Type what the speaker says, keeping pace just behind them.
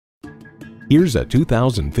Here's a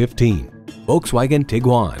 2015 Volkswagen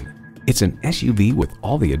Tiguan. It's an SUV with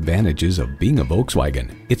all the advantages of being a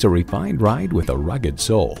Volkswagen. It's a refined ride with a rugged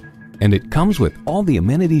soul. And it comes with all the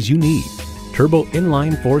amenities you need. Turbo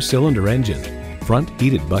inline 4-cylinder engine, front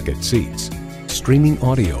heated bucket seats, streaming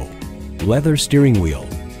audio, leather steering wheel,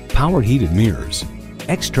 power heated mirrors,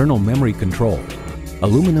 external memory control,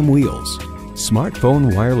 aluminum wheels,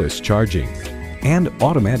 smartphone wireless charging, and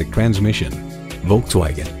automatic transmission.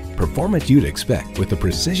 Volkswagen. Performance you'd expect with the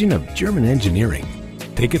precision of German engineering.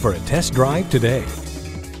 Take it for a test drive today.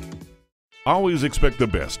 Always expect the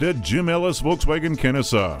best at Jim Ellis Volkswagen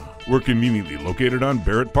Kennesaw. We're conveniently located on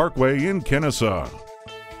Barrett Parkway in Kennesaw.